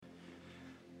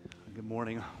Good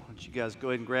morning. Why don't you guys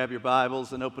go ahead and grab your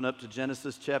Bibles and open up to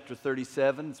Genesis chapter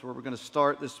 37. That's where we're going to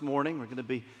start this morning. We're going to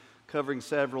be covering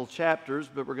several chapters,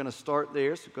 but we're going to start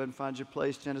there. So go ahead and find your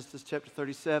place, Genesis chapter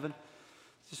 37.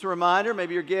 Just a reminder,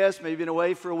 maybe you're a guest, maybe you've been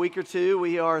away for a week or two.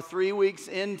 We are 3 weeks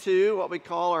into what we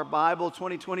call our Bible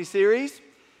 2020 series.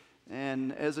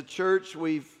 And as a church,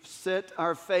 we've set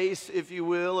our face, if you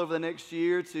will, over the next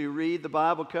year to read the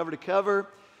Bible cover to cover.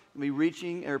 We'll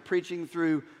be preaching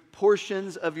through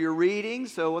portions of your reading.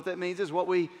 So what that means is what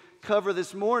we cover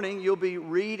this morning, you'll be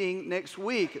reading next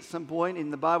week at some point in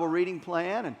the Bible reading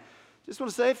plan. And just want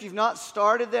to say, if you've not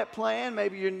started that plan,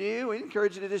 maybe you're new, we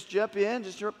encourage you to just jump in,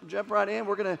 just jump right in.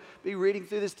 We're going to be reading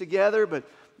through this together, but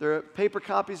there are paper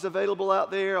copies available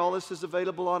out there. All this is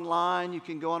available online. You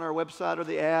can go on our website or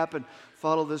the app and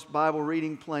follow this Bible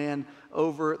reading plan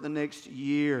over the next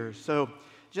year. So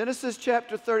Genesis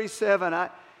chapter 37,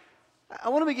 I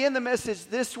want to begin the message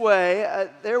this way.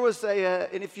 There was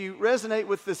and if you resonate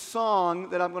with this song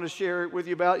that I'm going to share with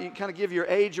you about, you can kind of give your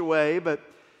age away, but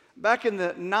back in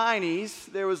the 90s,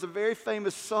 there was a very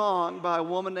famous song by a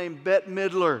woman named Bette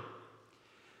Midler.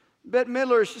 Bette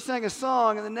Midler, she sang a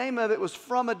song, and the name of it was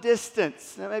From a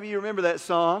Distance. Now, maybe you remember that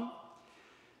song.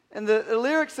 And the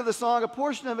lyrics of the song, a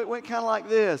portion of it went kind of like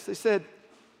this. They said,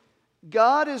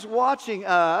 God is watching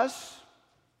us.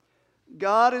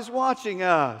 God is watching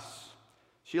us.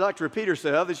 She liked to repeat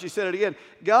herself, and she said it again.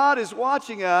 God is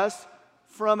watching us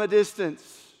from a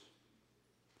distance.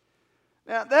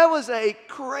 Now, that was a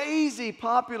crazy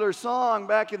popular song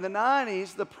back in the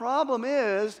 90s. The problem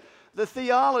is the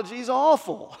theology is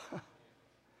awful.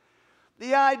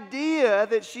 The idea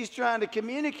that she's trying to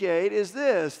communicate is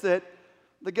this, that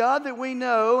the God that we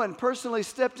know and personally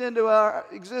stepped into our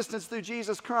existence through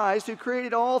Jesus Christ, who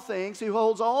created all things, who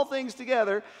holds all things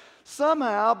together,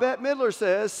 somehow, Bette Midler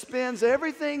says, spins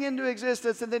everything into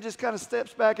existence and then just kind of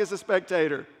steps back as a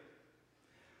spectator.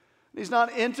 He's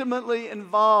not intimately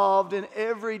involved in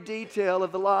every detail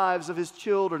of the lives of his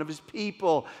children, of his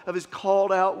people, of his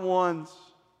called out ones.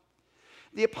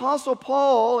 The Apostle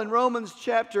Paul in Romans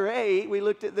chapter 8, we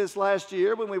looked at this last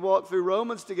year when we walked through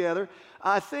Romans together,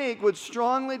 I think would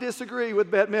strongly disagree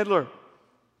with Bette Midler.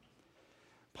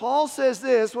 Paul says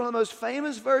this, one of the most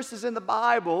famous verses in the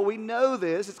Bible. We know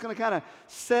this. It's going to kind of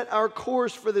set our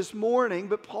course for this morning.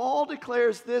 But Paul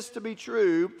declares this to be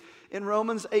true in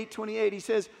Romans 8:28. He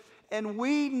says, and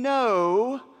we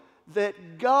know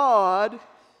that God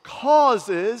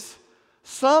causes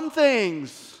some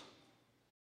things.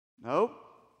 Nope.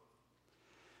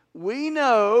 We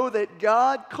know that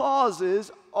God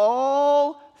causes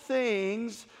all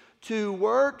things to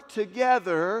work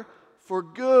together for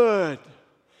good.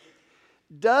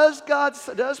 Does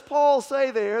Paul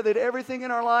say there that everything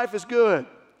in our life is good?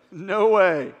 No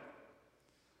way.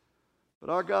 But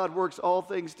our God works all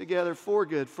things together for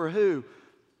good. For who?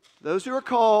 Those who are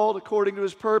called according to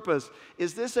his purpose.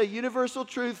 Is this a universal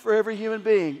truth for every human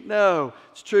being? No.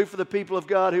 It's true for the people of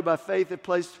God who by faith have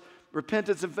placed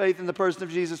repentance and faith in the person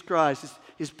of Jesus Christ,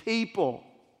 his people.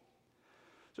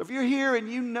 So if you're here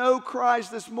and you know Christ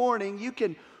this morning, you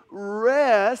can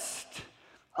rest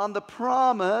on the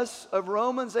promise of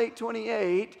Romans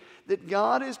 8:28 that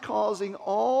God is causing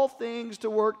all things to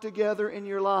work together in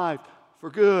your life for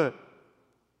good.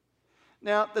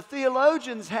 Now, the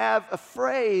theologians have a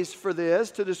phrase for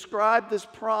this to describe this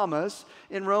promise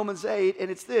in Romans 8, and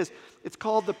it's this. It's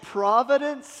called the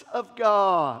providence of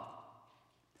God.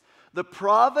 The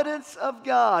providence of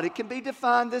God. It can be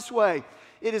defined this way.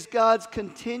 It is God's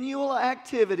continual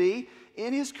activity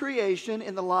in his creation,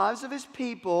 in the lives of his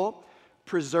people,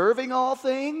 preserving all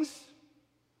things.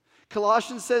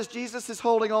 Colossians says Jesus is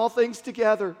holding all things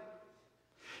together.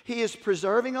 He is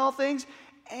preserving all things,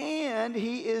 and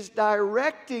he is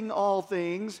directing all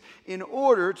things in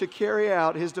order to carry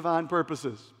out his divine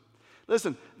purposes.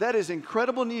 Listen, that is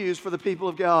incredible news for the people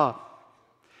of God.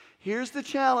 Here's the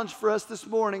challenge for us this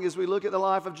morning as we look at the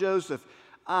life of Joseph.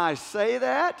 I say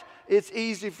that. It's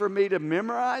easy for me to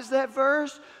memorize that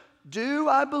verse. Do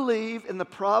I believe in the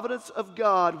providence of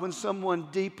God when someone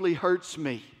deeply hurts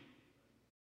me?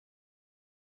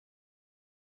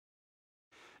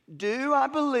 Do I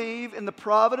believe in the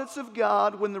providence of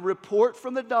God when the report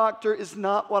from the doctor is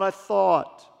not what I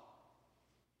thought?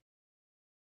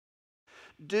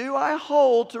 Do I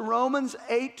hold to Romans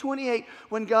 8:28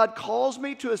 when God calls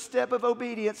me to a step of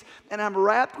obedience and I'm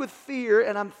wrapped with fear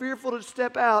and I'm fearful to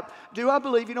step out? Do I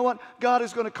believe, you know what, God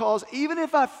is going to cause, even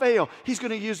if I fail, he's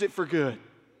going to use it for good.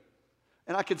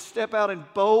 And I can step out in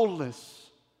boldness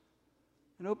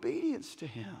and obedience to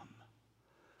him.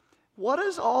 What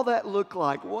does all that look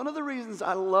like? One of the reasons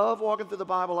I love walking through the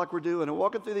Bible like we're doing and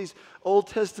walking through these Old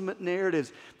Testament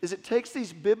narratives is it takes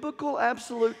these biblical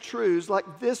absolute truths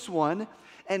like this one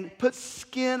and puts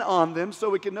skin on them so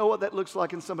we can know what that looks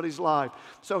like in somebody's life.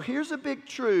 So here's a big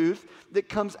truth that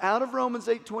comes out of Romans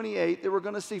 8:28 that we're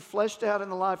going to see fleshed out in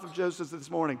the life of Joseph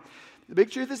this morning. The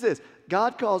big truth is this: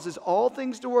 God causes all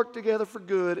things to work together for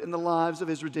good in the lives of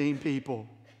His redeemed people.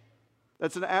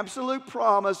 That's an absolute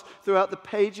promise throughout the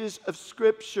pages of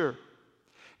Scripture.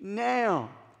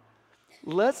 Now,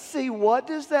 let's see, what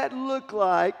does that look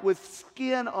like with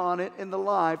skin on it in the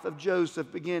life of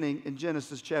Joseph beginning in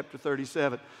Genesis chapter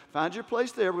 37. Find your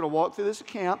place there. We're going to walk through this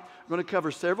account. We're going to cover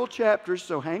several chapters,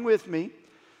 so hang with me.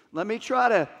 Let me try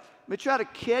to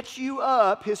catch you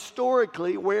up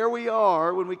historically where we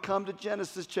are when we come to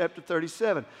Genesis chapter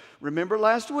 37. Remember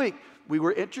last week, we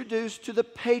were introduced to the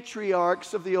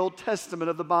patriarchs of the Old Testament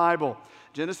of the Bible.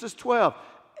 Genesis 12,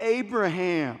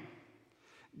 Abraham.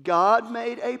 God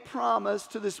made a promise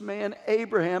to this man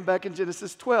Abraham back in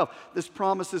Genesis 12. This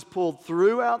promise is pulled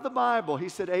throughout the Bible. He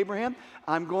said, Abraham,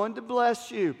 I'm going to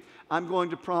bless you. I'm going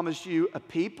to promise you a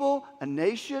people, a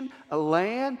nation, a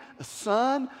land, a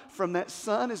son. From that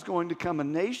son is going to come a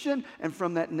nation, and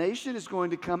from that nation is going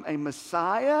to come a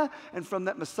Messiah, and from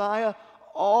that Messiah,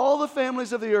 all the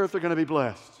families of the earth are going to be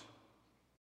blessed.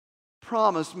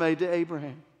 Promise made to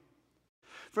Abraham.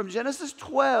 From Genesis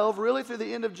 12, really through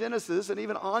the end of Genesis, and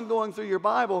even ongoing through your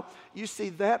Bible, you see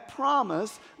that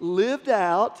promise lived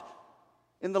out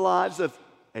in the lives of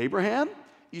Abraham.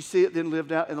 You see it then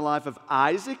lived out in the life of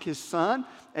Isaac, his son.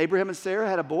 Abraham and Sarah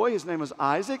had a boy. His name was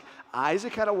Isaac.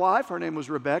 Isaac had a wife. Her name was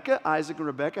Rebekah. Isaac and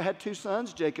Rebekah had two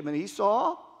sons, Jacob and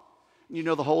Esau. You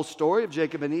know the whole story of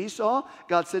Jacob and Esau.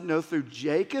 God said, no, through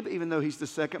Jacob, even though he's the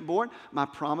second born, my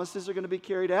promises are going to be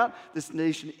carried out. This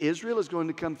nation Israel is going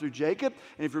to come through Jacob.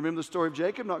 And if you remember the story of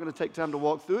Jacob, I'm not going to take time to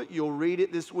walk through it. You'll read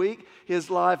it this week. His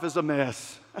life is a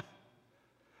mess.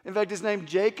 In fact, his name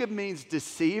Jacob means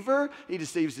deceiver. He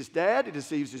deceives his dad. He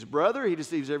deceives his brother. He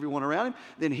deceives everyone around him.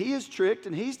 Then he is tricked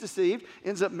and he's deceived,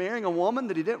 ends up marrying a woman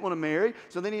that he didn't want to marry.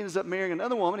 So then he ends up marrying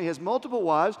another woman. He has multiple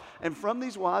wives. And from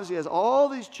these wives, he has all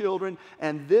these children.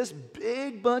 And this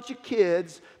big bunch of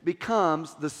kids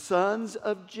becomes the sons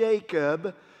of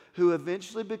Jacob, who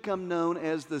eventually become known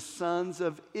as the sons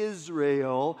of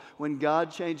Israel when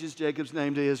God changes Jacob's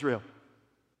name to Israel.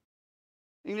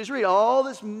 You can just read all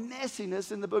this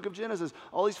messiness in the book of Genesis,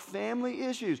 all these family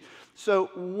issues. So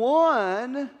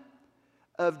one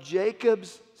of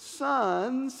Jacob's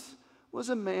sons was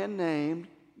a man named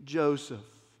Joseph.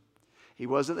 He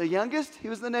wasn't the youngest, he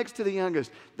was the next to the youngest.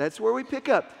 That's where we pick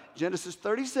up. Genesis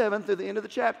 37 through the end of the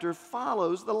chapter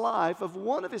follows the life of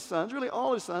one of his sons, really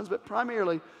all his sons, but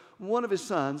primarily one of his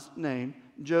sons named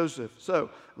Joseph. So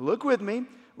look with me.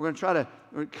 We're going to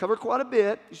cover quite a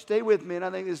bit. You stay with me, and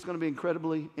I think this is going to be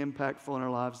incredibly impactful in our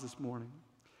lives this morning.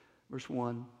 Verse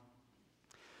 1.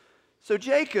 So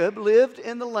Jacob lived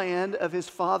in the land of his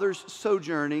father's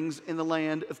sojournings in the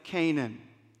land of Canaan.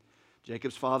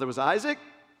 Jacob's father was Isaac.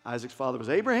 Isaac's father was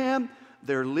Abraham.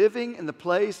 They're living in the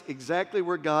place exactly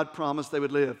where God promised they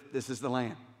would live. This is the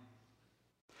land.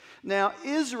 Now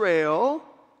Israel,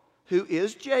 who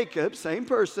is Jacob, same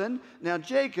person. Now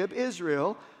Jacob,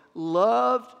 Israel,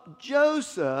 loved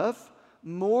Joseph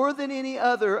more than any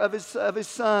other of his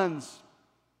sons.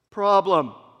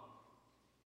 Problem.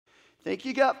 Think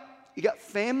you got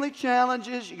family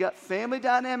challenges, you got family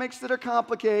dynamics that are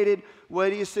complicated. Wait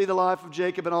till you see the life of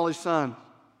Jacob and all his sons.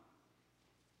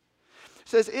 It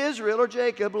says Israel or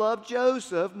Jacob loved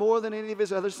Joseph more than any of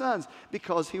his other sons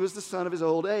because he was the son of his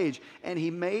old age. And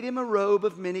he made him a robe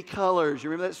of many colors. You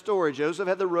remember that story? Joseph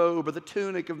had the robe or the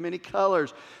tunic of many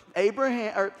colors.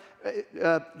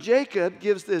 Jacob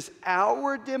gives this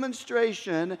outward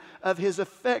demonstration of his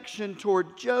affection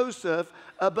toward Joseph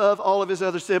above all of his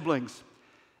other siblings.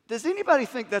 Does anybody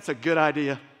think that's a good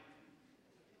idea?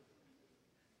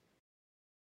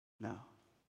 No.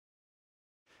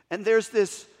 And there's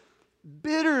this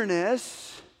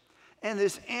bitterness and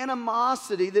this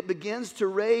animosity that begins to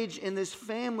rage in this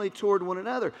family toward one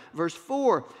another. Verse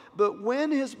 4, but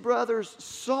when his brothers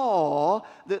saw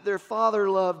that their father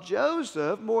loved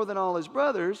Joseph more than all his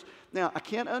brothers, now I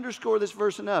can't underscore this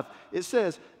verse enough. It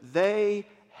says, they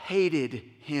hated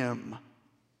him.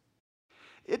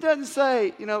 It doesn't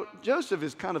say, Joseph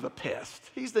is kind of a pest.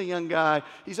 He's the young guy.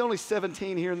 He's only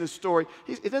 17 here in this story.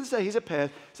 It doesn't say he's a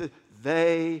pest. It says,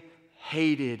 they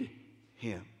hated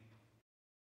him.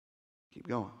 Keep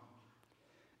going.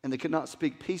 And they could not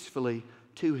speak peacefully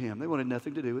to him. They wanted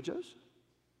nothing to do with Joseph.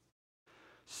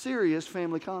 Serious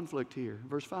family conflict here.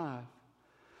 Verse 5.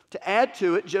 To add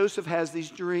to it, Joseph has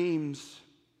these dreams.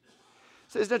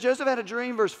 It says, now Joseph had a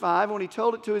dream, verse 5. When he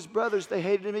told it to his brothers, they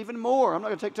hated him even more. I'm not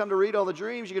going to take time to read all the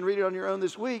dreams. You can read it on your own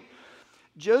this week.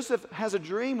 Joseph has a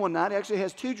dream one night. He actually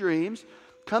has two dreams.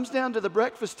 Comes down to the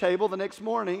breakfast table the next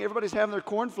morning. Everybody's having their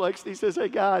cornflakes. And he says, hey,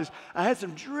 guys, I had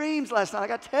some dreams last night. I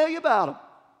got to tell you about them.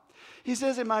 He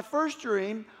says, in my first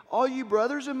dream, all you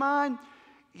brothers of mine,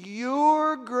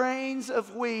 your grains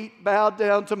of wheat bowed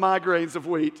down to my grains of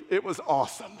wheat. It was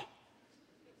awesome.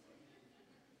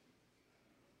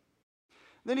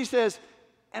 Then he says,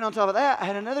 and on top of that, I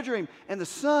had another dream. And the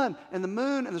sun and the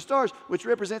moon and the stars, which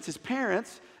represents his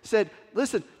parents, said,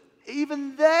 listen,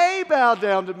 even they bow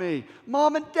down to me.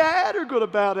 Mom and Dad are going to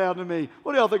bow down to me.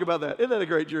 What do y'all think about that? Isn't that a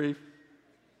great dream?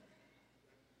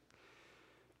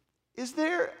 Is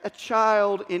there a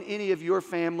child in any of your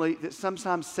family that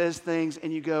sometimes says things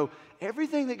and you go,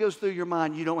 everything that goes through your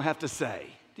mind, you don't have to say?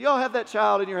 Do y'all have that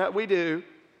child in your house? We do.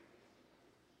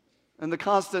 And the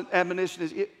constant admonition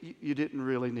is, you didn't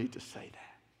really need to say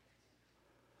that.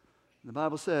 The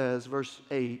Bible says, verse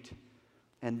 8,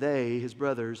 and they, his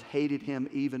brothers, hated him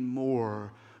even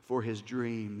more for his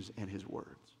dreams and his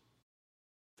words.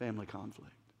 Family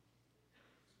conflict.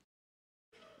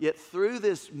 Yet through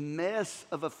this mess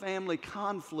of a family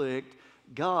conflict,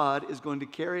 God is going to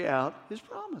carry out his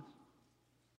promise.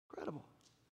 Incredible.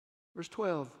 Verse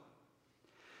 12.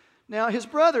 Now his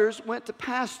brothers went to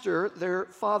pasture their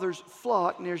father's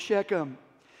flock near Shechem.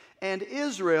 And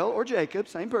Israel, or Jacob,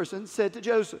 same person, said to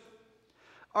Joseph,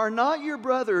 are not your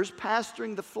brothers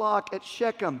pasturing the flock at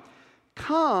Shechem?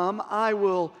 Come, I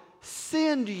will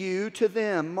send you to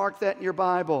them. Mark that in your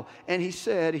Bible. And he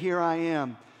said, here I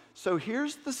am. So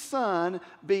here's the son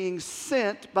being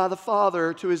sent by the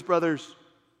father to his brothers.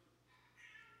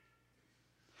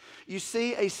 You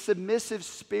see a submissive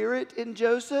spirit in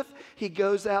Joseph. He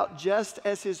goes out just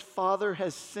as his father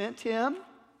has sent him.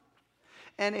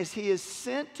 And as he is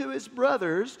sent to his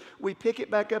brothers, we pick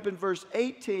it back up in verse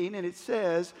 18, and it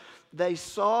says, they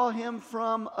saw him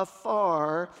from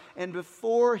afar, and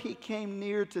before he came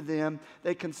near to them,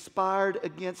 they conspired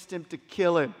against him to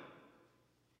kill him.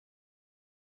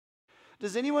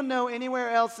 Does anyone know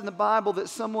anywhere else in the Bible that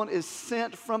someone is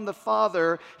sent from the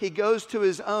Father, he goes to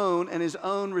his own, and his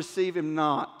own receive him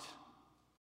not?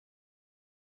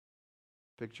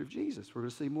 Picture of Jesus. We're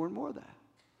going to see more and more of that.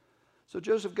 So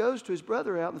Joseph goes to his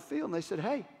brother out in the field, and they said,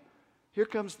 hey, here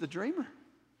comes the dreamer.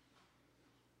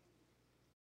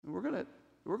 And we're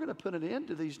going to put an end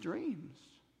to these dreams.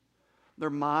 They're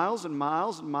miles and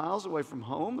miles and miles away from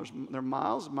home. They're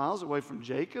miles and miles away from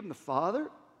Jacob and the father.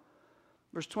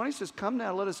 Verse 20 says, come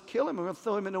now, let us kill him. We're going to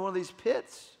throw him into one of these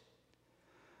pits.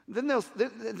 Then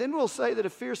we'll say that a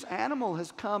fierce animal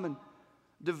has come and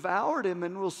devoured him,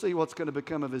 and we'll see what's going to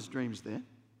become of his dreams then.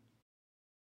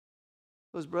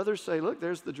 Those brothers say, look,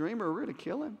 there's the dreamer. We're going to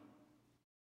kill him.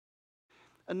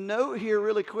 A note here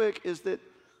really quick is that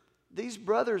these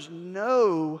brothers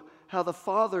know how the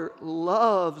father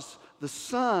loves the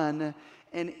son,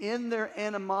 and in their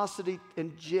animosity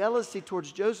and jealousy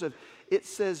towards Joseph, it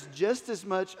says just as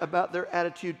much about their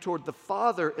attitude toward the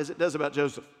father as it does about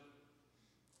Joseph.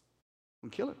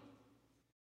 And kill him.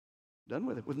 Done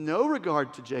with it. With no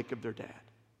regard to Jacob, their dad.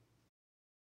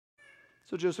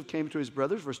 So Joseph came to his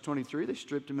brothers, verse 23. They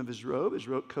stripped him of his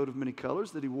coat of many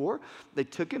colors that he wore. They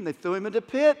took him, they threw him into a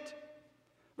pit.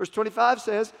 Verse 25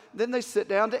 says, then they sit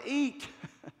down to eat.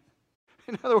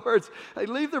 In other words, they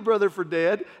leave their brother for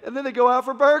dead, and then they go out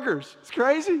for burgers. It's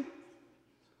crazy.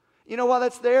 You know why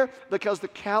that's there? Because the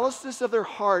callousness of their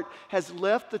heart has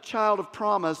left the child of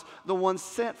promise, the one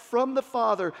sent from the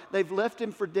Father. They've left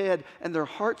him for dead, and their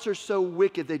hearts are so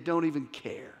wicked they don't even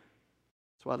care.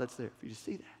 That's why that's there, for you to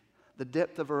see that. The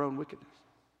depth of our own wickedness.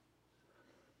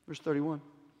 Verse 31.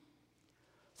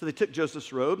 So they took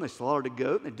Joseph's robe, and they slaughtered a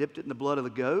goat, and they dipped it in the blood of the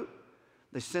goat.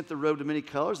 They sent the robe to many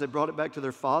colors. They brought it back to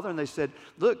their father, and they said,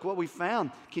 look what we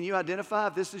found. Can you identify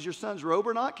if this is your son's robe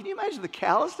or not? Can you imagine the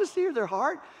callousness here, their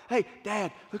heart? Hey,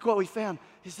 Dad, look what we found.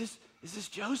 Is this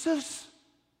Joseph's?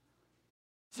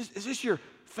 Is this your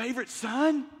favorite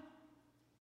son?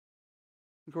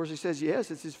 Of course, he says,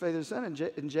 yes, it's his favorite son.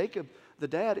 And Jacob, the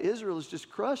dad, Israel, is just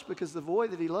crushed because the boy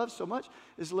that he loves so much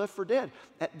is left for dead.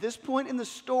 At this point in the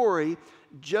story,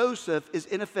 Joseph is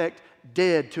in effect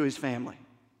dead to his family.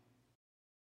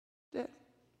 Dead.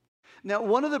 Now,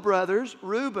 one of the brothers,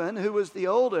 Reuben, who was the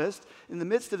oldest, in the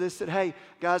midst of this said, hey,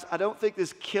 guys, I don't think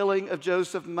this killing of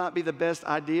Joseph might be the best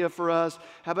idea for us.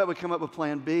 How about we come up with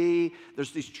plan B?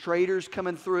 There's these traders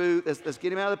coming through. Let's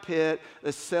get him out of the pit.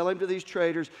 Let's sell him to these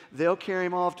traders. They'll carry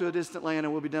him off to a distant land,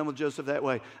 and we'll be done with Joseph that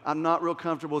way. I'm not real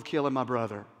comfortable with killing my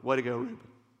brother. Way to go, Reuben.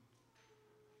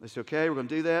 They said, okay, we're going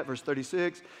to do that. Verse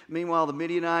 36. Meanwhile, the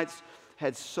Midianites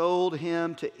had sold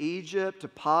him to Egypt, to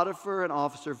Potiphar, an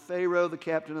officer of Pharaoh, the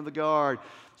captain of the guard.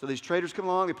 So these traders come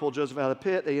along, they pull Joseph out of the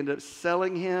pit, they end up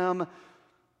selling him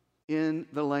in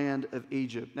the land of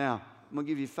Egypt. Now, I'm going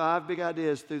to give you 5 big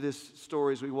ideas through this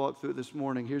story as we walk through it this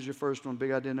morning. Here's your first one,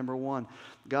 big idea number 1.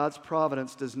 God's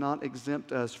providence does not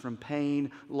exempt us from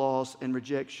pain, loss, and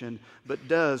rejection, but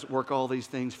does work all these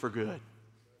things for good.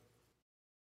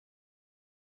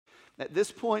 At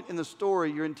this point in the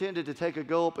story, you're intended to take a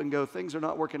gulp and go, things are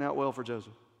not working out well for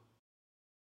Joseph.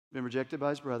 He's been rejected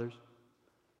by his brothers.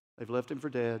 They've left him for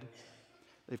dead.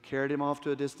 They've carried him off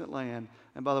to a distant land.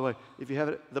 And by the way, if you have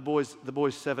it, the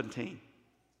boy's 17.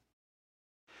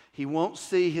 He won't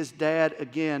see his dad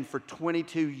again for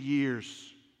 22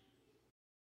 years.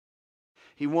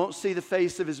 He won't see the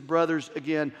face of his brothers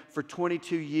again for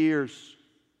 22 years.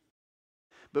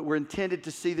 But we're intended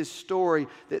to see this story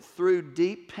that through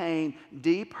deep pain,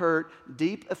 deep hurt,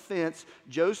 deep offense,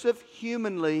 Joseph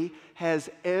humanly has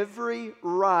every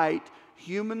right,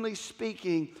 humanly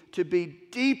speaking, to be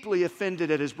deeply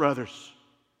offended at his brothers.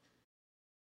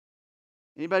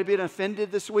 Anybody been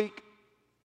offended this week?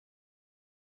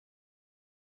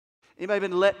 Anybody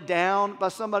been let down by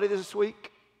somebody this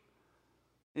week?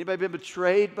 Anybody been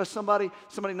betrayed by somebody?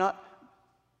 Somebody not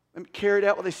carried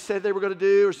out what they said they were going to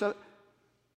do or something?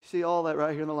 You see all that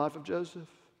right here in the life of Joseph.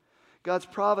 God's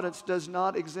providence does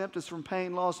not exempt us from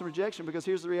pain, loss, and rejection, because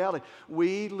here's the reality.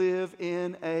 We live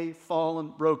in a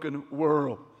fallen, broken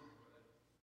world.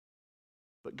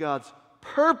 But God's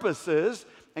purposes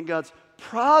and God's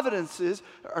providences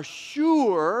are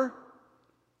sure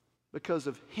because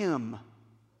of Him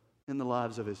in the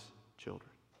lives of His children.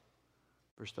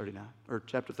 Verse 39, or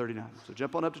chapter 39. So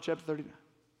jump on up to chapter 39.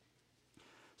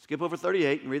 Skip over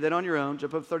 38 and read that on your own.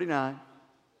 Jump up to 39.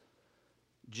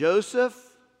 Joseph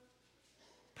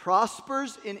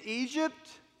prospers in Egypt,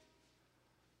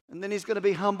 and then he's going to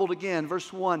be humbled again.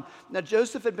 Verse 1. Now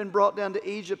Joseph had been brought down to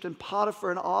Egypt, and Potiphar,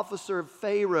 an officer of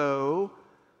Pharaoh.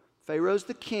 Pharaoh's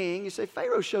the king. You say,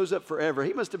 Pharaoh shows up forever.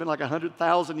 He must have been like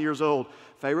 100,000 years old.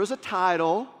 Pharaoh's a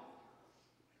title.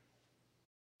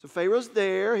 So Pharaoh's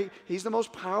there. He's the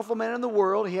most powerful man in the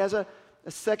world. He has a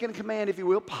second command, if you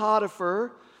will,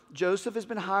 Potiphar. Joseph has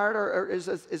been hired or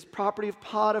is property of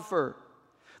Potiphar.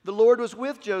 The Lord was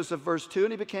with Joseph, verse 2,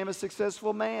 and he became a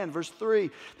successful man. Verse 3,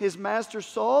 his master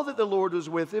saw that the Lord was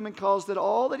with him and caused that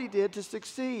all that he did to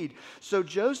succeed. So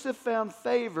Joseph found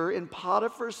favor in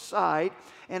Potiphar's sight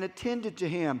and attended to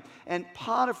him. And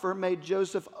Potiphar made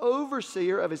Joseph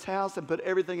overseer of his house and put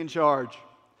everything in charge.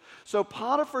 So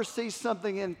Potiphar sees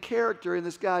something in character in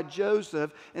this guy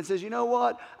Joseph and says, you know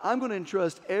what? I'm going to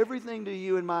entrust everything to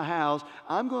you in my house.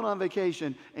 I'm going on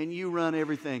vacation and you run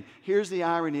everything. Here's the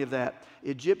irony of that.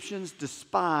 Egyptians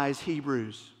despise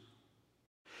Hebrews.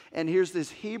 And here's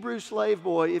this Hebrew slave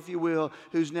boy, if you will,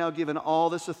 who's now given all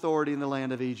this authority in the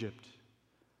land of Egypt.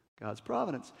 God's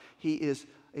providence. He is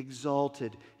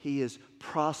exalted. He is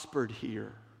prospered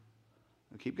here.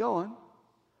 Now keep going.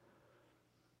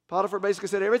 Potiphar basically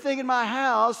said, everything in my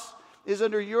house is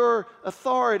under your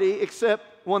authority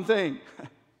except one thing.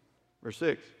 Verse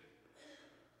 6.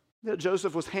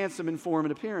 Joseph was handsome in form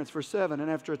and appearance. Verse 7. And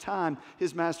after a time,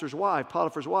 his master's wife,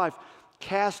 Potiphar's wife,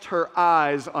 cast her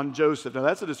eyes on Joseph. Now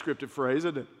that's a descriptive phrase,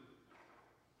 isn't it?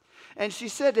 And she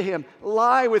said to him,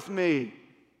 lie with me.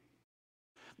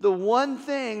 The one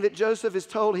thing that Joseph is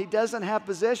told he doesn't have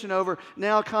possession over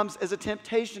now comes as a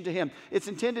temptation to him. It's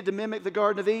intended to mimic the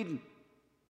Garden of Eden.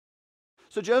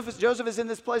 So Joseph is in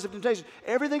this place of temptation.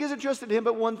 Everything is entrusted to him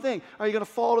but one thing. Are you going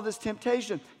to fall to this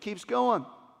temptation? Keeps going.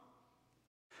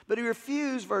 But he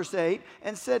refused, verse 8,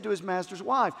 and said to his master's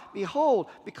wife, behold,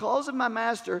 because of my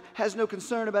master has no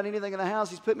concern about anything in the house,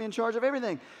 he's put me in charge of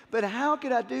everything. But how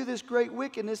could I do this great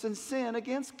wickedness and sin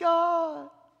against God?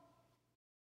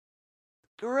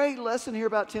 Great lesson here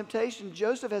about temptation.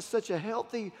 Joseph has such a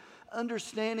healthy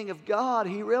understanding of God.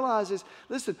 He realizes,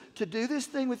 listen, to do this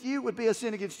thing with you would be a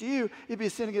sin against you. It'd be a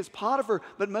sin against Potiphar,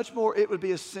 but much more, it would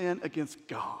be a sin against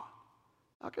God.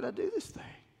 How could I do this thing?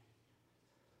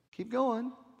 Keep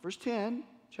going. Verse 10,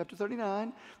 chapter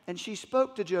 39. And she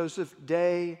spoke to Joseph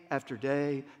day after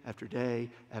day after day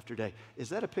after day. Is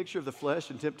that a picture of the flesh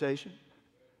and temptation?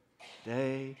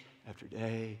 Day after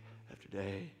day after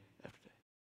day after day.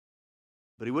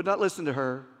 But he would not listen to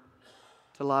her,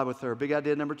 to lie with her. Big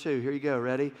idea number 2. Here you go.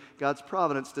 Ready? God's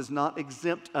providence does not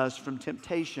exempt us from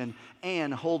temptation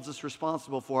and holds us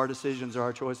responsible for our decisions or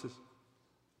our choices.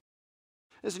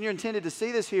 Listen, you're intended to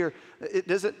see this here.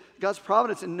 God's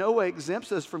providence in no way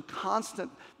exempts us from constant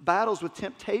battles with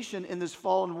temptation in this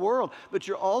fallen world. But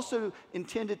you're also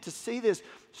intended to see this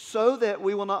so that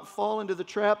we will not fall into the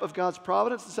trap of God's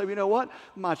providence and say, you know what?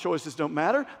 My choices don't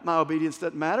matter. My obedience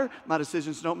doesn't matter. My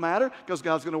decisions don't matter because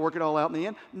God's going to work it all out in the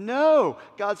end. No,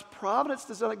 God's providence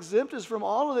does not exempt us from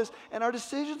all of this, and our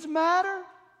decisions matter.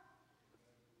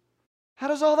 How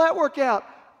does all that work out?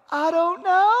 I don't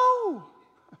know.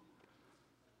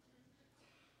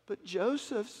 But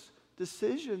Joseph's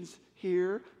decisions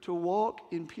here to walk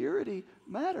in purity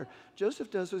matter.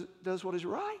 Joseph does what is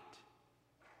right.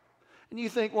 And you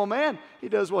think, well, man, he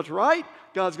does what's right.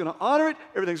 God's going to honor it.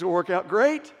 Everything's going to work out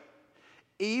great.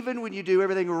 Even when you do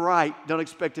everything right, don't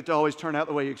expect it to always turn out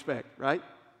the way you expect, right?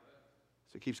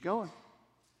 So it keeps going.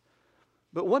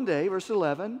 But one day, verse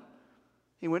 11,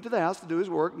 he went to the house to do his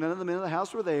work. None of the men of the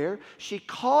house were there. She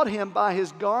caught him by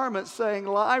his garment, saying,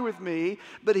 lie with me.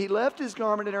 But he left his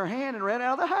garment in her hand and ran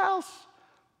out of the house.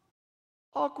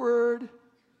 Awkward.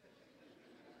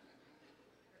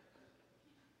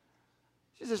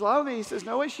 She says, lie with me. He says,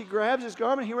 no way. She grabs his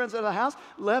garment. He runs out of the house,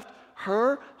 left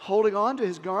her holding on to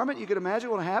his garment. You can imagine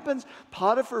what happens.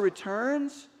 Potiphar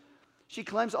returns. She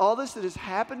claims all this that has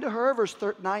happened to her. Verse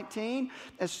 19,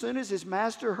 as soon as his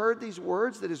master heard these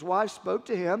words that his wife spoke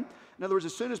to him, in other words,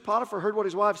 as soon as Potiphar heard what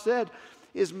his wife said,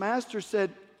 his master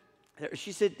said,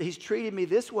 she said, he's treated me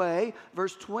this way.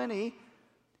 Verse 20,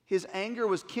 his anger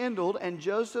was kindled, and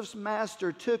Joseph's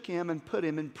master took him and put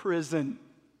him in prison.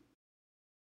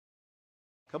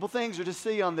 A couple things are to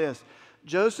see on this.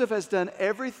 Joseph has done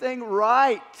everything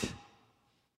right.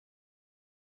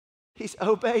 He's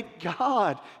obeyed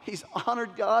God. He's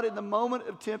honored God in the moment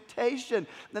of temptation.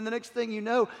 Then the next thing you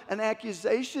know, an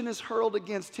accusation is hurled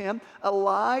against him. A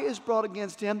lie is brought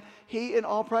against him. He, in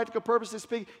all practical purposes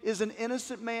speak, is an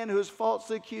innocent man who is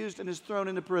falsely accused and is thrown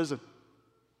into prison.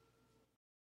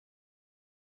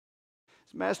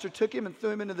 His master took him and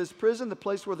threw him into this prison, the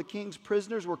place where the king's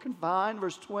prisoners were confined.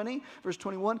 Verse 20, verse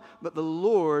 21, but the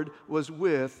Lord was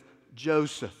with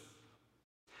Joseph.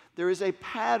 There is a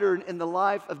pattern in the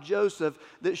life of Joseph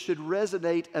that should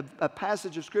resonate a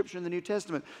passage of Scripture in the New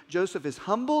Testament. Joseph is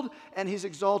humbled and he's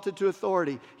exalted to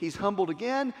authority. He's humbled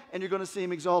again and you're going to see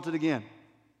him exalted again.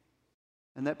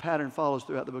 And that pattern follows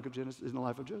throughout the book of Genesis in the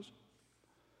life of Joseph.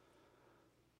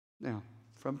 Now,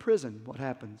 from prison, what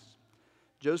happens?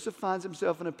 Joseph finds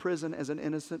himself in a prison as an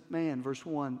innocent man. Verse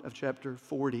 1 of chapter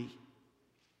 40.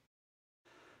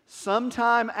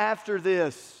 Sometime after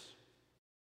this,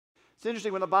 it's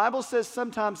interesting, when the Bible says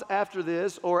sometimes after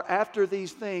this or after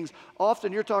these things,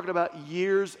 often you're talking about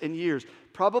years and years,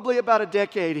 probably about a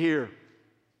decade here.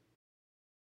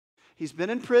 He's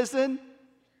been in prison,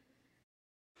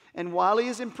 and while he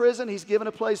is in prison, he's given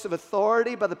a place of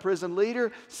authority by the prison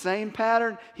leader. Same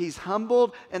pattern. He's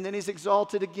humbled, and then he's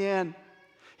exalted again.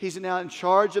 He's now in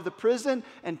charge of the prison,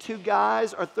 and two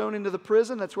guys are thrown into the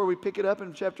prison. That's where we pick it up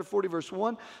in chapter 40, verse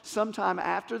 1. Sometime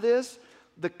after this,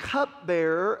 the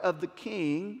cupbearer of the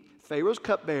king, Pharaoh's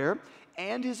cupbearer,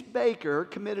 and his baker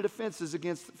committed offenses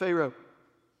against Pharaoh.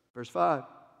 Verse 5.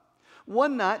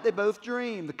 One night they both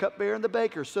dreamed, the cupbearer and the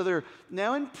baker. So they're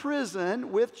now in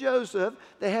prison with Joseph.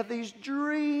 They have these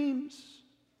dreams.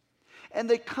 And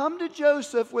they come to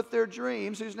Joseph with their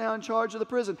dreams, who's now in charge of the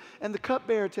prison. And the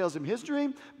cupbearer tells him his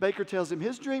dream. Baker tells him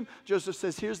his dream. Joseph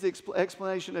says, here's the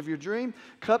explanation of your dream.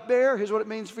 Cupbearer, here's what it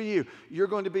means for you. You're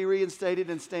going to be reinstated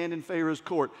and stand in Pharaoh's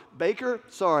court. Baker,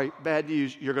 sorry, bad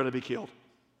news. You're going to be killed.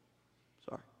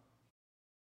 Sorry.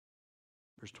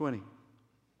 Verse 20.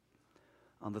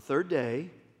 On the third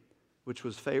day, which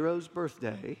was Pharaoh's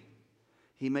birthday,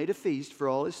 he made a feast for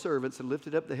all his servants and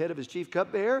lifted up the head of his chief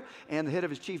cupbearer and the head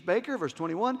of his chief baker. Verse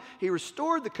 21, he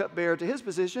restored the cupbearer to his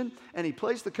position, and he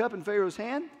placed the cup in Pharaoh's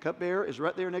hand. Cupbearer is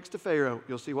right there next to Pharaoh.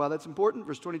 You'll see why that's important.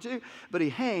 Verse 22, but he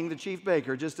hanged the chief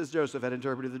baker, just as Joseph had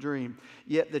interpreted the dream.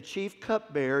 Yet the chief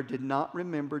cupbearer did not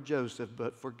remember Joseph,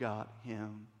 but forgot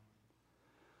him.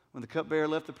 When the cupbearer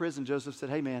left the prison, Joseph said,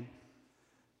 hey man,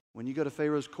 when you go to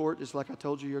Pharaoh's court, just like I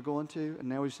told you you're going to, and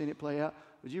now we've seen it play out,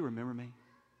 would you remember me?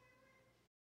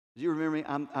 Do you remember me?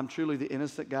 I'm truly the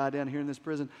innocent guy down here in this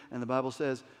prison. And the Bible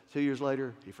says 2 years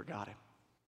later, he forgot him.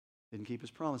 Didn't keep his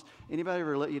promise. Anybody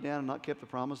ever let you down and not kept the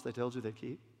promise they told you they'd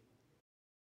keep?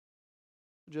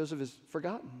 Joseph is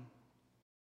forgotten.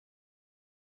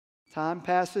 Time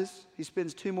passes. He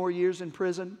spends 2 more years in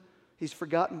prison. He's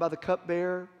forgotten by the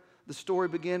cupbearer. The story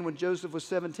began when Joseph was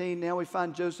 17. Now we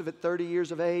find Joseph at 30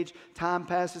 years of age. Time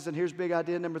passes, and here's big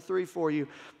idea number 3 for you.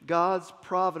 God's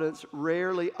providence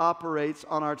rarely operates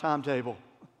on our timetable.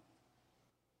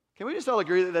 Can we just all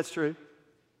agree that that's true?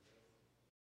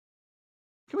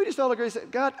 Can we just all agree and say,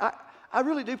 God, I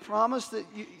really do promise that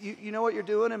you know what you're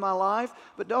doing in my life,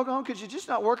 but doggone, could you just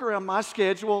not work around my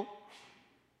schedule?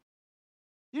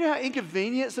 You know how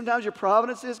inconvenient sometimes your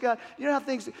providence is, God? You know how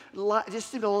things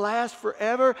just seem to last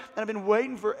forever, and I've been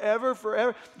waiting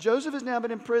forever. Joseph has now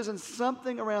been in prison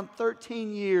something around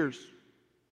 13 years,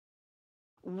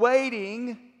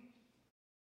 waiting,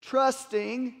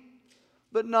 trusting,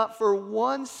 but not for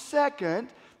 1 second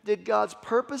did God's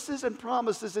purposes and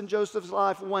promises in Joseph's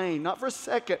life wane. Not for a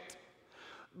second.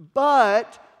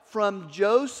 But from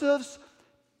Joseph's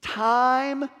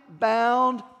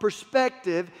time-bound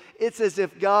perspective, it's as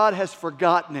if God has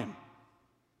forgotten him.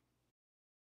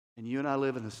 And you and I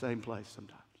live in the same place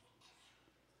sometimes.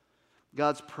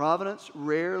 God's providence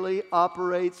rarely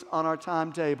operates on our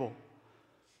timetable.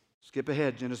 Skip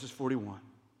ahead, Genesis 41.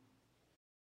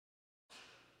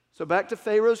 So back to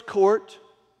Pharaoh's court.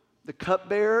 The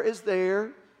cupbearer is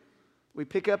there. We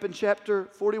pick up in chapter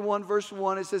 41, verse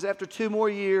 1. It says, after 2 more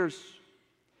years,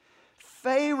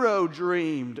 Pharaoh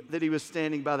dreamed that he was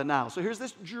standing by the Nile. So here's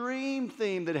this dream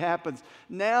theme that happens.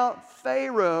 Now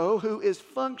Pharaoh, who is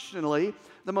functionally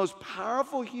the most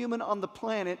powerful human on the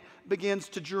planet, begins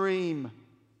to dream.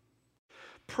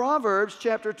 Proverbs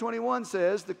chapter 21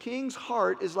 says, the king's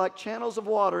heart is like channels of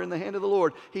water in the hand of the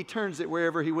Lord. He turns it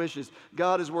wherever he wishes.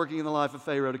 God is working in the life of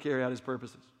Pharaoh to carry out his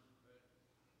purposes.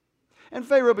 And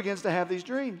Pharaoh begins to have these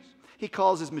dreams. He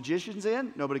calls his magicians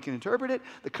in. Nobody can interpret it.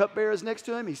 The cupbearer is next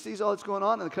to him. He sees all that's going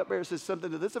on, and the cupbearer says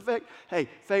something to this effect. Hey,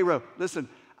 Pharaoh, listen,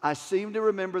 I seem to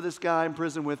remember this guy in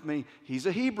prison with me. He's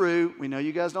a Hebrew. We know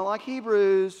you guys don't like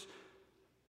Hebrews.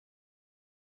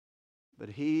 But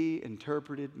he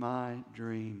interpreted my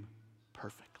dream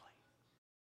perfectly.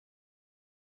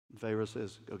 And Pharaoh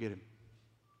says, go get him.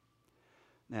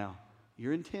 Now,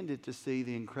 you're intended to see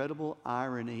the incredible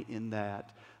irony in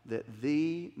that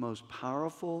the most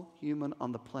powerful human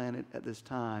on the planet at this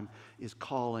time is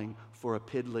calling for a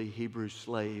piddly Hebrew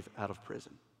slave out of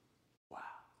prison. Wow.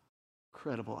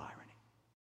 Incredible irony.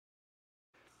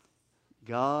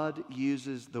 God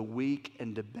uses the weak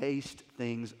and debased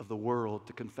things of the world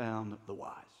to confound the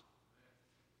wise.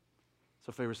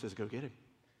 So Pharaoh says, go get him.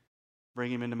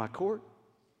 Bring him into my court.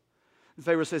 And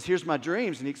Pharaoh says, here's my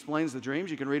dreams. And he explains the dreams.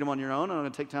 You can read them on your own. I'm not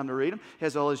going to take time to read them. He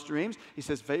has all his dreams. He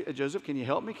says, Joseph, can you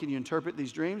help me? Can you interpret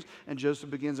these dreams? And Joseph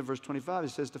begins in verse 25. He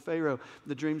says to Pharaoh,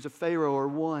 the dreams of Pharaoh are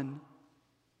one.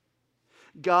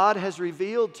 God has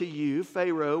revealed to you,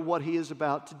 Pharaoh, what he is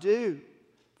about to do.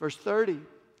 Verse 30.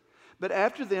 But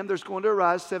after them, there's going to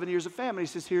arise 7 years of famine. He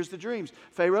says, here's the dreams.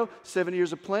 Pharaoh, 7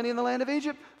 years of plenty in the land of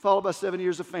Egypt, followed by 7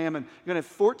 years of famine. You're going to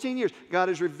have 14 years. God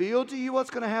has revealed to you what's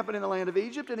going to happen in the land of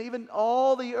Egypt and even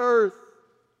all the earth.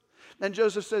 Then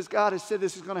Joseph says, God has said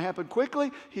this is going to happen quickly.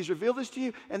 He's revealed this to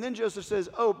you. And then Joseph says,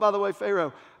 oh, by the way,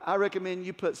 Pharaoh, I recommend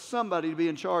you put somebody to be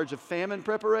in charge of famine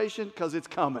preparation because it's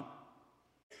coming.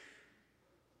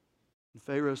 And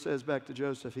Pharaoh says back to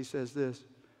Joseph, he says this,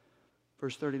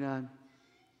 verse 39.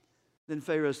 Then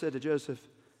Pharaoh said to Joseph,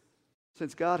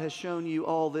 since God has shown you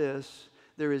all this,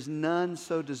 there is none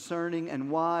so discerning and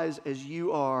wise as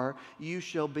you are. You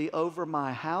shall be over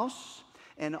my house,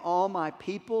 and all my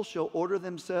people shall order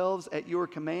themselves at your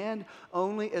command.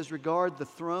 Only as regard the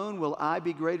throne will I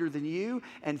be greater than you.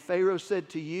 And Pharaoh said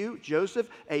to you, Joseph,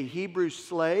 a Hebrew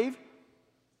slave.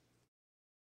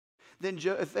 Then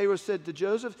Pharaoh said to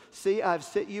Joseph, see, I've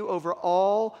set you over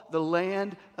all the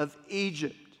land of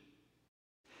Egypt.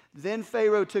 Then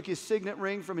Pharaoh took his signet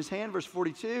ring from his hand, verse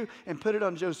 42, and put it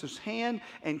on Joseph's hand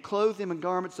and clothed him in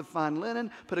garments of fine linen,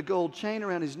 put a gold chain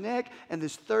around his neck, and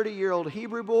this 30-year-old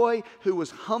Hebrew boy who was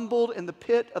humbled in the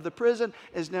pit of the prison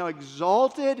is now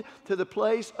exalted to the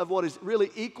place of what is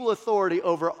really equal authority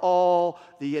over all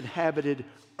the inhabited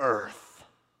earth.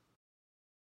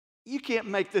 You can't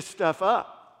make this stuff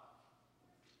up.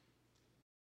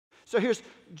 So here's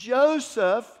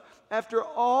Joseph. After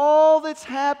all that's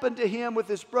happened to him with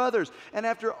his brothers, and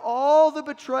after all the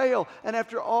betrayal, and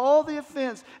after all the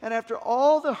offense, and after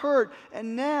all the hurt,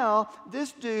 and now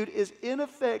this dude is in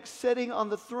effect sitting on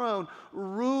the throne,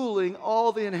 ruling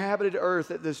all the inhabited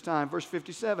earth at this time. Verse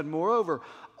 57, moreover,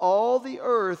 all the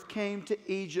earth came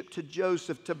to Egypt to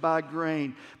Joseph to buy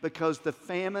grain because the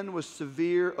famine was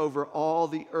severe over all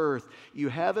the earth. You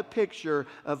have a picture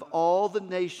of all the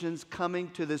nations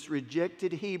coming to this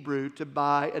rejected Hebrew to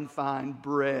buy and find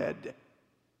bread.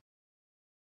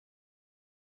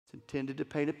 It's intended to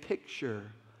paint a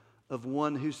picture of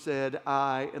one who said,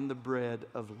 I am the bread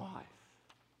of life.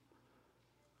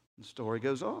 The story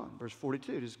goes on. Verse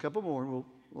 42, just a couple more and we'll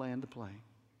land the plane.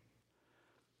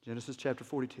 Genesis chapter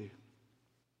 42.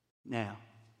 Now,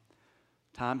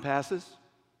 time passes.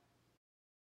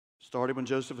 Started when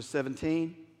Joseph was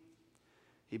 17.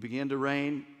 He began to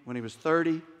reign when he was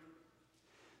 30.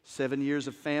 7 years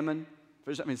of famine,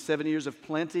 7 years of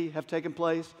plenty have taken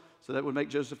place, so that would make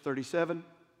Joseph 37.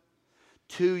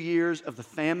 2 years of the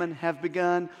famine have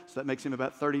begun, so that makes him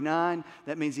about 39.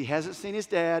 That means he hasn't seen his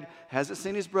dad, hasn't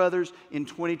seen his brothers in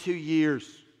 22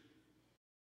 years.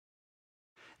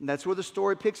 And that's where the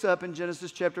story picks up in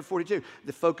Genesis chapter 42.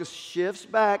 The focus shifts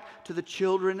back to the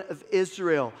children of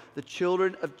Israel, the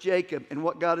children of Jacob, and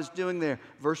what God is doing there.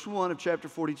 Verse 1 of chapter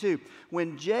 42.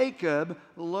 When Jacob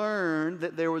learned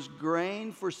that there was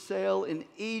grain for sale in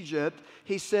Egypt,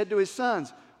 he said to his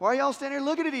sons, "Why are y'all standing here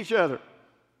looking at each other?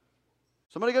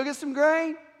 Somebody go get some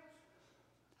grain?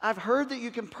 I've heard that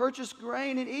you can purchase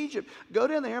grain in Egypt. Go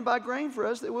down there and buy grain for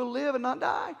us that we'll live and not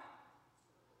die."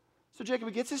 So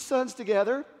Jacob gets his sons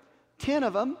together, 10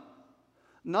 of them,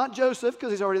 not Joseph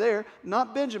because he's already there,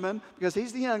 not Benjamin because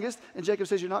he's the youngest, and Jacob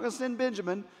says, "You're not going to send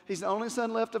Benjamin. He's the only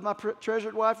son left of my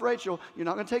treasured wife Rachel. You're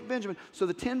not going to take Benjamin." So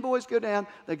the 10 boys go down.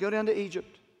 They go down to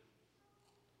Egypt.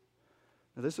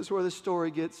 Now this is where the story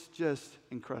gets just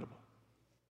incredible.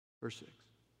 Verse 6.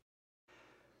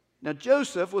 Now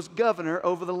Joseph was governor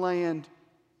over the land.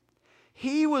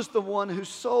 He was the one who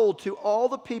sold to all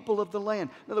the people of the land.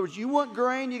 In other words, you want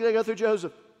grain, you got to go through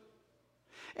Joseph.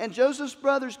 And Joseph's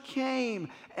brothers came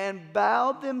and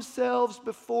bowed themselves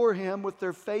before him with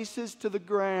their faces to the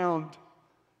ground.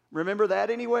 Remember that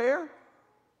anywhere?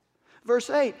 Verse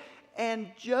 8,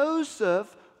 and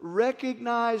Joseph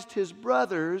recognized his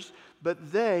brothers,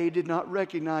 but they did not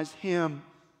recognize him.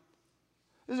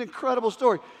 This is an incredible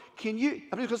story. I'm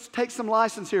just going to take some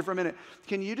license here for a minute.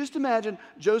 Can you just imagine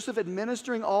Joseph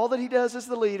administering all that he does as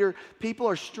the leader? People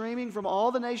are streaming from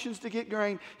all the nations to get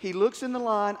grain. He looks in the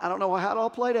line. I don't know how it all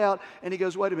played out. And he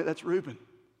goes, "Wait a minute, that's Reuben.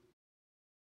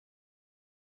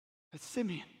 That's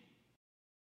Simeon.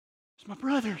 It's my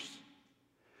brothers."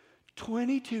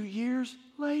 22 years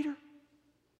later.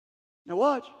 Now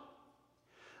watch.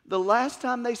 The last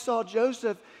time they saw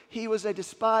Joseph, he was a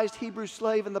despised Hebrew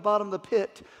slave in the bottom of the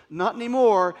pit. Not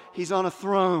anymore. He's on a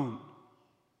throne.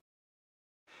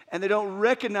 And they don't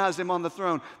recognize him on the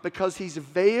throne because he's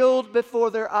veiled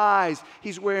before their eyes.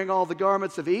 He's wearing all the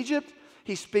garments of Egypt.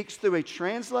 He speaks through a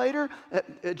translator.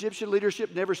 Egyptian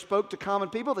leadership never spoke to common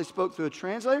people. They spoke through a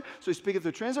translator. So he's speaking through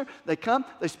a translator. They come.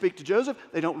 They speak to Joseph.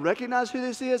 They don't recognize who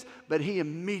this is, but he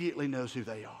immediately knows who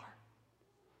they are.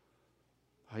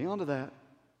 Hang on to that.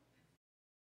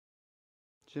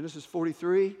 Genesis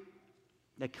 43,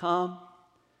 they come.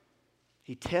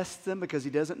 He tests them because he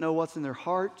doesn't know what's in their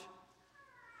heart.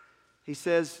 He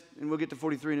says, and we'll get to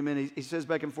 43 in a minute, he says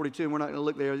back in 42, and we're not going to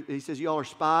look there, he says, "Y'all are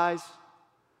spies."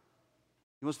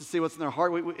 He wants to see what's in their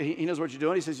heart. He knows what you're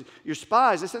doing. He says, "You're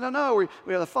spies." They said, "No,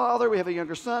 we have a father, we have a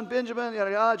younger son, Benjamin,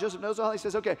 yada, yada." Joseph knows all. He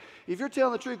says, "Okay, if you're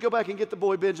telling the truth, go back and get the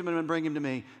boy Benjamin and bring him to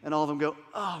me." And all of them go,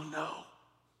 "Oh no,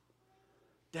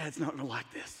 Dad's not going to like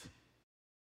this."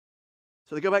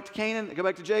 So they go back to Canaan, they go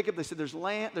back to Jacob. They said, "There's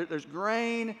land, there's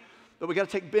grain, but we got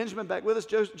to take Benjamin back with us."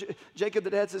 Jacob, the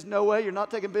dad, says, "No way, you're not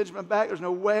taking Benjamin back. There's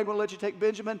no way I'm going to let you take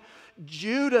Benjamin."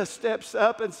 Judah steps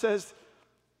up and says,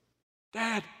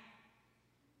 "Dad,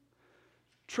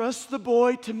 trust the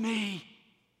boy to me.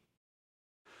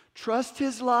 Trust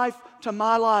his life to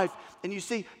my life." And you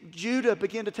see Judah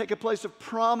begin to take a place of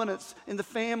prominence in the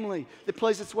family that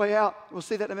plays its way out. We'll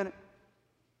see that in a minute.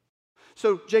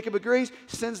 So Jacob agrees,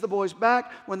 sends the boys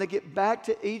back. When they get back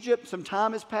to Egypt, some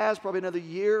time has passed, probably another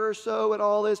year or so and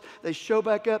all this. They show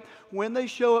back up. When they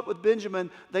show up with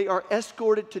Benjamin, they are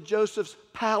escorted to Joseph's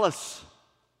palace.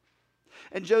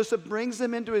 And Joseph brings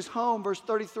them into his home, verse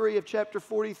 33 of chapter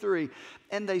 43.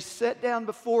 And they set down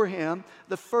before him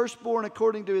the firstborn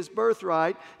according to his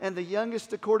birthright, and the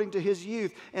youngest according to his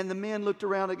youth. And the men looked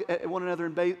around at one another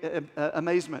in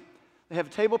amazement. They have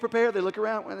a table prepared. They look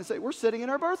around and they say, "We're sitting in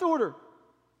our birth order.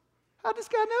 How does this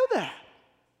guy know that?"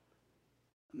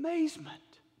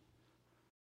 Amazement.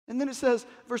 And then it says,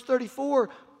 verse 34,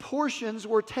 portions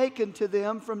were taken to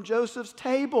them from Joseph's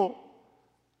table.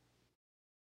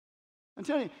 I'm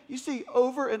telling you, you see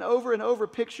over and over and over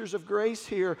pictures of grace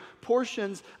here.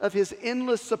 Portions of his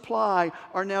endless supply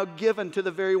are now given to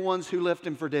the very ones who left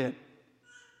him for dead.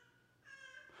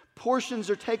 Portions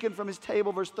are taken from his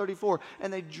table, verse 34,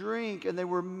 and they drink and they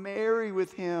were merry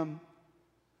with him.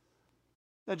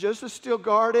 Now Joseph's still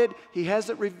guarded. He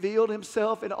hasn't revealed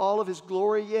himself in all of his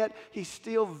glory yet. He's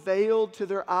still veiled to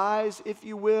their eyes, if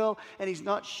you will, and he's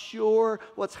not sure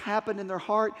what's happened in their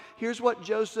heart. Here's what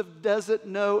Joseph doesn't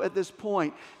know at this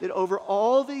point, that over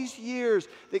all these years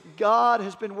that God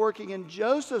has been working in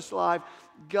Joseph's life,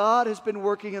 God has been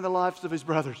working in the lives of his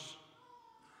brothers.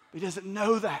 He doesn't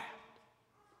know that.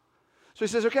 So he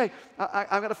says, okay,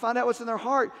 I've got to find out what's in their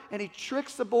heart. And he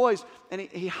tricks the boys, and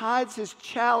he hides his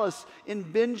chalice in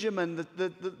Benjamin,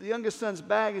 the youngest son's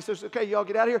bag. He says, okay, y'all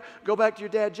get out of here. Go back to your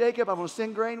dad, Jacob. I'm going to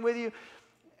send grain with you.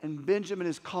 And Benjamin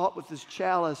is caught with this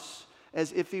chalice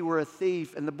as if he were a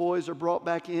thief. And the boys are brought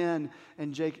back in.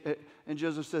 And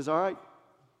Joseph says, all right,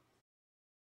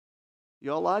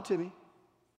 y'all lied to me.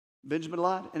 Benjamin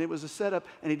lied, and it was a setup,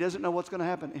 and he doesn't know what's going to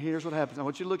happen. And here's what happens. I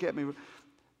want you to look at me.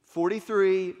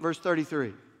 43, verse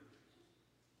 33.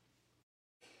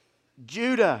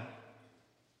 Judah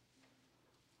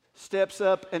steps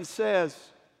up and says,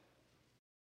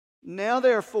 now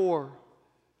therefore,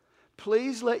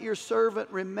 please let your servant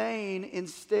remain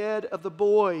instead of the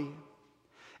boy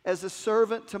as a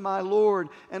servant to my Lord,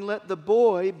 and let the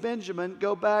boy, Benjamin,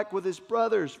 go back with his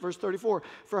brothers. Verse 34,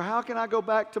 for how can I go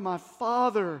back to my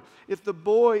father if the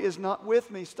boy is not with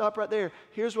me? Stop right there.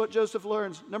 Here's what Joseph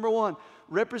learns. Number one,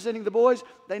 representing the boys,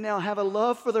 they now have a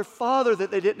love for their father that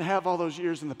they didn't have all those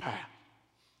years in the past.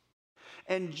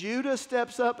 And Judah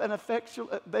steps up and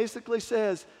basically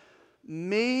says,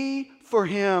 me for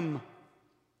him.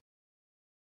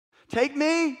 Take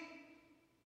me.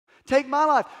 Take my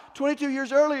life. 22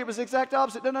 years earlier, it was the exact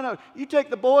opposite. No. You take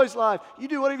the boy's life. You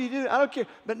do whatever you do. I don't care.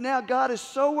 But now God has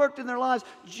so worked in their lives.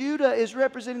 Judah is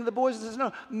representing the boys and says,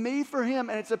 no, me for him.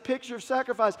 And it's a picture of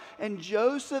sacrifice. And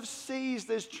Joseph sees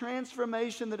this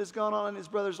transformation that has gone on in his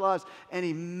brothers' lives, and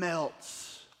he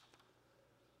melts.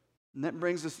 And that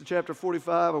brings us to chapter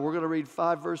 45, and we're going to read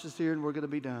 5 verses here, and we're going to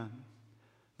be done.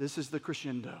 This is the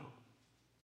crescendo.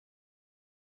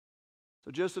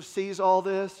 So Joseph sees all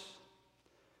this.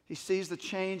 He sees the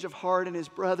change of heart in his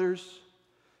brothers.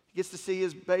 He gets to see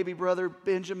his baby brother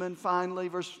Benjamin finally.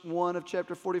 Verse 1 of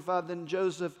chapter 45, then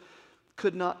Joseph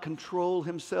could not control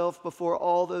himself before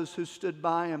all those who stood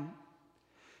by him.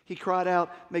 He cried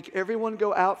out, make everyone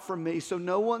go out from me. So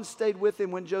no one stayed with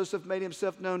him when Joseph made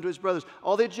himself known to his brothers.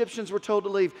 All the Egyptians were told to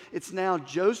leave. It's now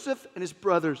Joseph and his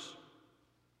brothers.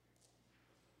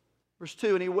 Verse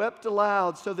 2, and he wept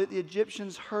aloud so that the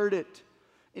Egyptians heard it.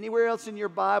 Anywhere else in your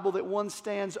Bible that one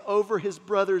stands over his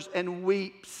brothers and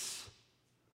weeps?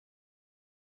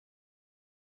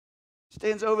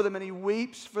 Stands over them and he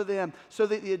weeps for them so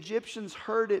that the Egyptians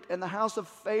heard it and the house of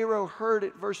Pharaoh heard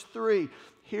it. Verse 3,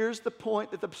 here's the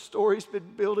point that the story's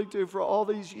been building to for all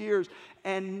these years.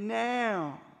 And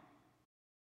now,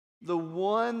 the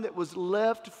one that was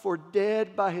left for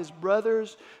dead by his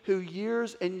brothers, who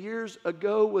years and years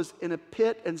ago was in a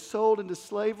pit and sold into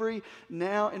slavery,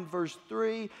 now in verse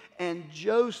 3, and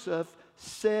Joseph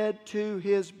said to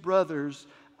his brothers,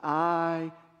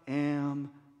 I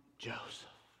am Joseph.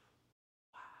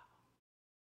 Wow.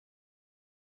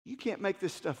 You can't make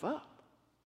this stuff up.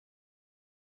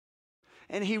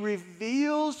 And he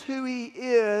reveals who he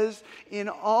is in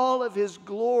all of his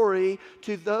glory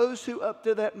to those who up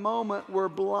to that moment were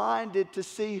blinded to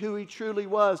see who he truly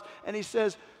was. And he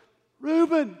says,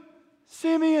 Reuben,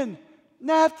 Simeon,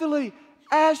 Naphtali,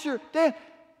 Asher, Dan,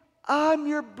 I'm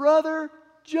your brother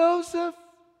Joseph.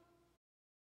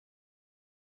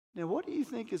 Now, what do you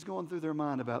think is going through their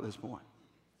mind about this point?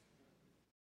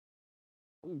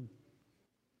 Ooh.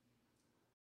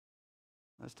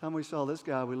 Last time we saw this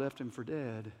guy, we left him for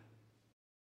dead.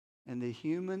 And the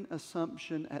human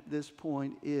assumption at this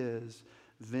point is,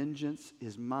 vengeance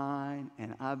is mine,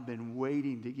 and I've been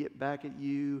waiting to get back at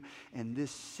you, and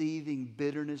this seething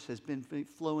bitterness has been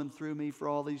flowing through me for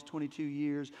all these 22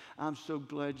 years. I'm so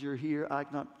glad you're here. I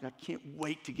can't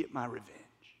wait to get my revenge.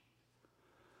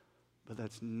 But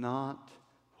that's not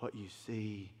what you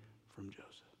see from Joseph.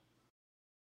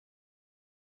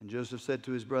 And Joseph said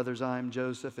to his brothers, I am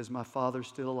Joseph. Is my father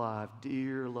still alive?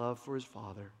 Dear love for his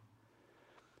father.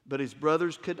 But his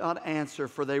brothers could not answer,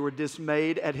 for they were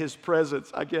dismayed at his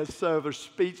presence. I guess so. They're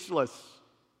speechless.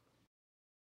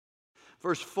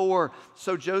 Verse 4,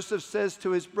 so Joseph says to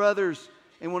his brothers,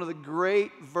 in one of the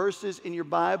great verses in your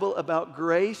Bible about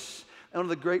grace, and one of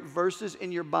the great verses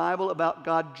in your Bible about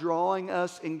God drawing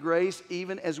us in grace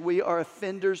even as we are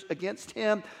offenders against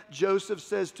him, Joseph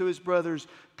says to his brothers,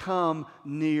 come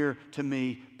near to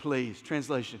me, please.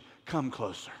 Translation, come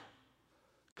closer.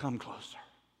 Come closer.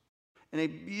 And a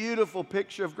beautiful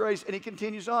picture of grace. And he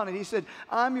continues on and he said,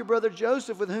 I'm your brother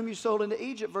Joseph with whom you sold into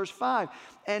Egypt. Verse 5.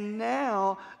 And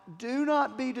now do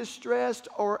not be distressed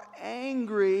or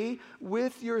angry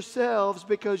with yourselves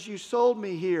because you sold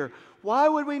me here. Why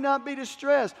would we not be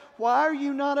distressed? Why are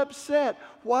you not upset?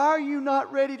 Why are you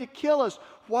not ready to kill us?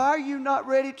 Why are you not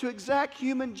ready to exact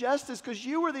human justice? Because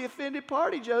you were the offended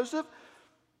party, Joseph.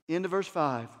 Into verse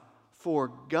 5.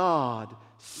 For God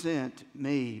sent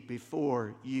me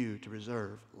before you to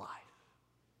preserve life.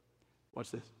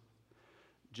 Watch this.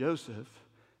 Joseph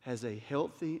has a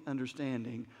healthy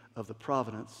understanding of the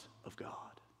providence of God.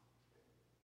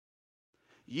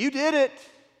 You did it,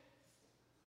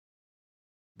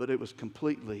 but it was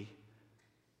completely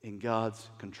in God's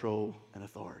control and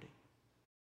authority.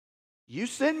 You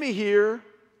sent me here,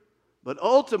 but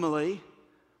ultimately,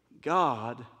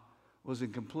 God was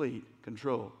in complete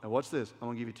control. Now watch this. I'm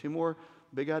going to give you two more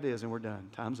big ideas and we're done.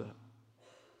 Time's up.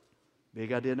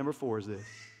 Big idea number 4 is this.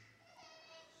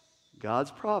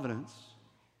 God's providence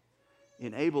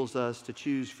enables us to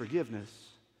choose forgiveness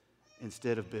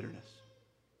instead of bitterness.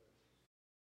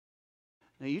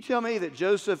 Now you tell me that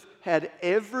Joseph had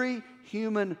every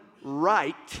human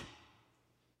right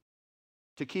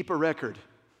to keep a record,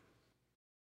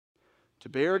 to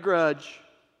bear a grudge,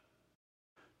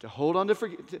 to hold on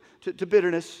to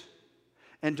bitterness,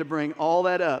 and to bring all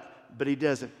that up, but he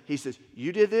doesn't. He says,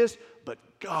 you did this, but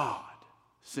God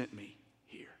sent me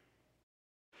here.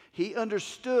 He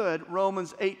understood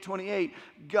Romans 8:28.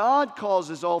 God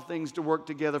causes all things to work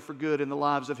together for good in the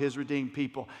lives of His redeemed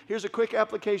people. Here's a quick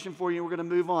application for you, and we're going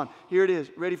to move on. Here it is.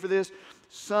 Ready for this?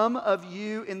 Some of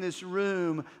you in this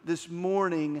room this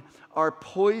morning are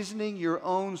poisoning your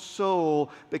own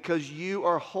soul because you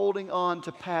are holding on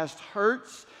to past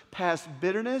hurts, past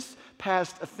bitterness,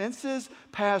 past offenses,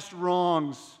 past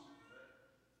wrongs.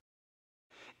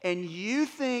 And you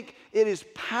think it is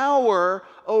power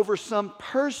over some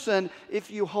person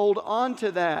if you hold on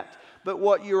to that. But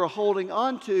what you're holding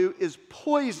on to is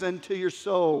poison to your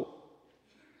soul.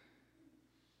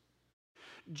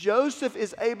 Joseph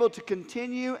is able to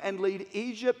continue and lead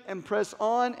Egypt and press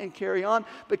on and carry on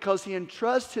because he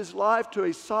entrusts his life to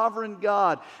a sovereign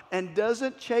God and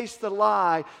doesn't chase the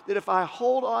lie that if I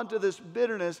hold on to this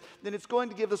bitterness, then it's going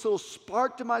to give this little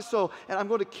spark to my soul and I'm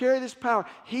going to carry this power.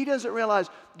 He doesn't realize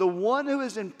the one who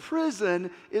is in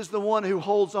prison is the one who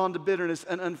holds on to bitterness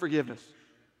and unforgiveness.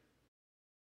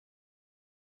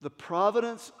 The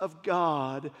providence of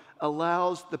God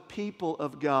allows the people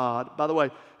of God, by the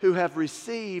way, who have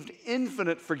received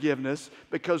infinite forgiveness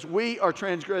because we are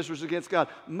transgressors against God,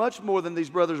 much more than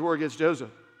these brothers were against Joseph.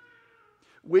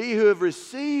 We who have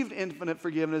received infinite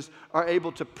forgiveness are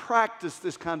able to practice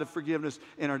this kind of forgiveness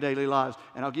in our daily lives.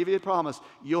 And I'll give you a promise,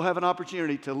 you'll have an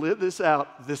opportunity to live this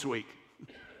out this week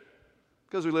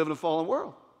because we live in a fallen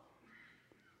world.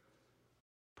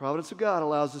 Providence of God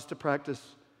allows us to practice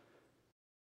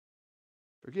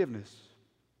forgiveness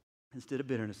instead of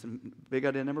bitterness. And big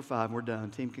idea number 5, and we're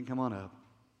done. Team can come on up.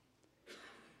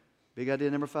 Big idea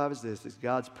number 5 is this, is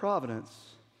God's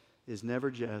providence is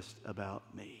never just about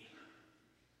me.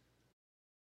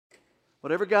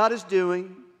 Whatever God is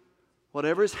doing,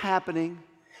 whatever is happening,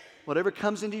 whatever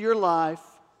comes into your life,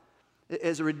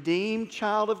 as a redeemed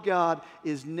child of God,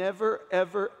 is never,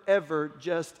 ever, ever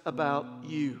just about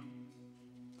you.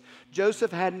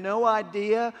 Joseph had no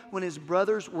idea when his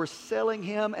brothers were selling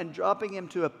him and dropping him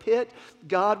to a pit,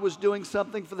 God was doing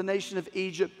something for the nation of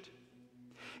Egypt.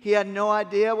 He had no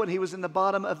idea when he was in the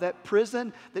bottom of that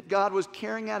prison that God was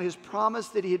carrying out His promise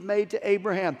that He had made to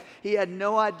Abraham. He had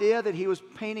no idea that He was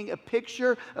painting a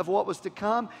picture of what was to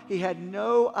come. He had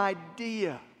no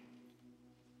idea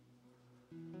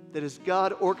that as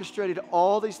God orchestrated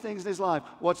all these things in his life,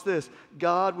 watch this,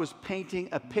 God was painting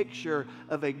a picture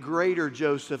of a greater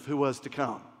Joseph who was to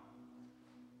come.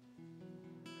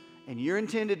 And you're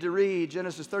intended to read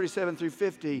Genesis 37 through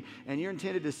 50, and you're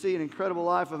intended to see an incredible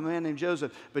life of a man named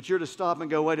Joseph, but you're to stop and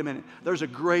go, wait a minute, there's a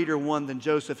greater one than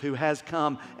Joseph who has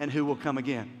come and who will come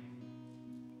again.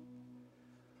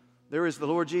 There is the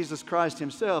Lord Jesus Christ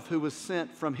Himself who was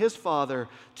sent from His Father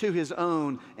to His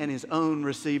own, and His own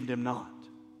received Him not.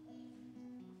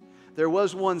 There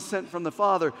was one sent from the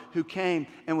Father who came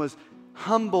and was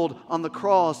humbled on the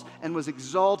cross and was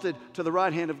exalted to the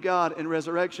right hand of God in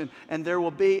resurrection. And there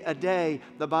will be a day,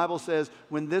 the Bible says,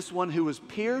 when this one who was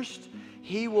pierced,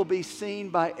 He will be seen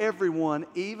by everyone,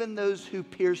 even those who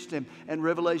pierced Him. And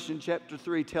Revelation chapter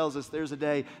 3 tells us there's a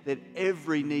day that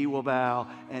every knee will bow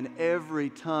and every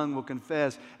tongue will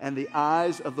confess, and the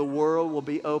eyes of the world will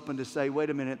be open to say, wait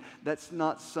a minute, that's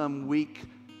not some weak,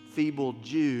 feeble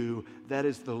Jew, that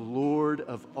is the Lord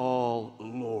of all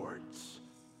lords.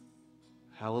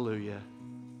 Hallelujah.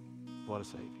 What a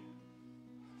Savior.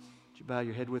 Would you bow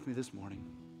your head with me this morning?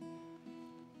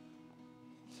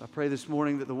 So I pray this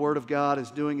morning that the Word of God is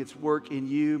doing its work in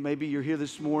you. Maybe you're here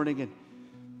this morning and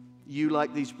you,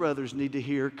 like these brothers, need to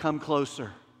hear, come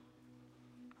closer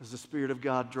as the Spirit of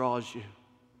God draws you.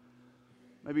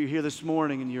 Maybe you're here this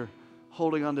morning and you're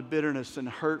holding on to bitterness and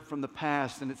hurt from the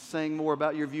past, and it's saying more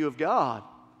about your view of God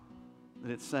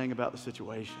than it's saying about the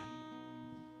situation.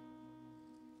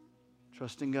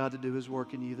 Trusting God to do His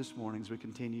work in you this morning as we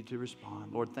continue to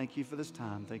respond. Lord, thank you for this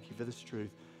time. Thank you for this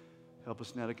truth. Help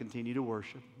us now to continue to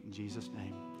worship. In Jesus'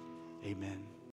 name, amen.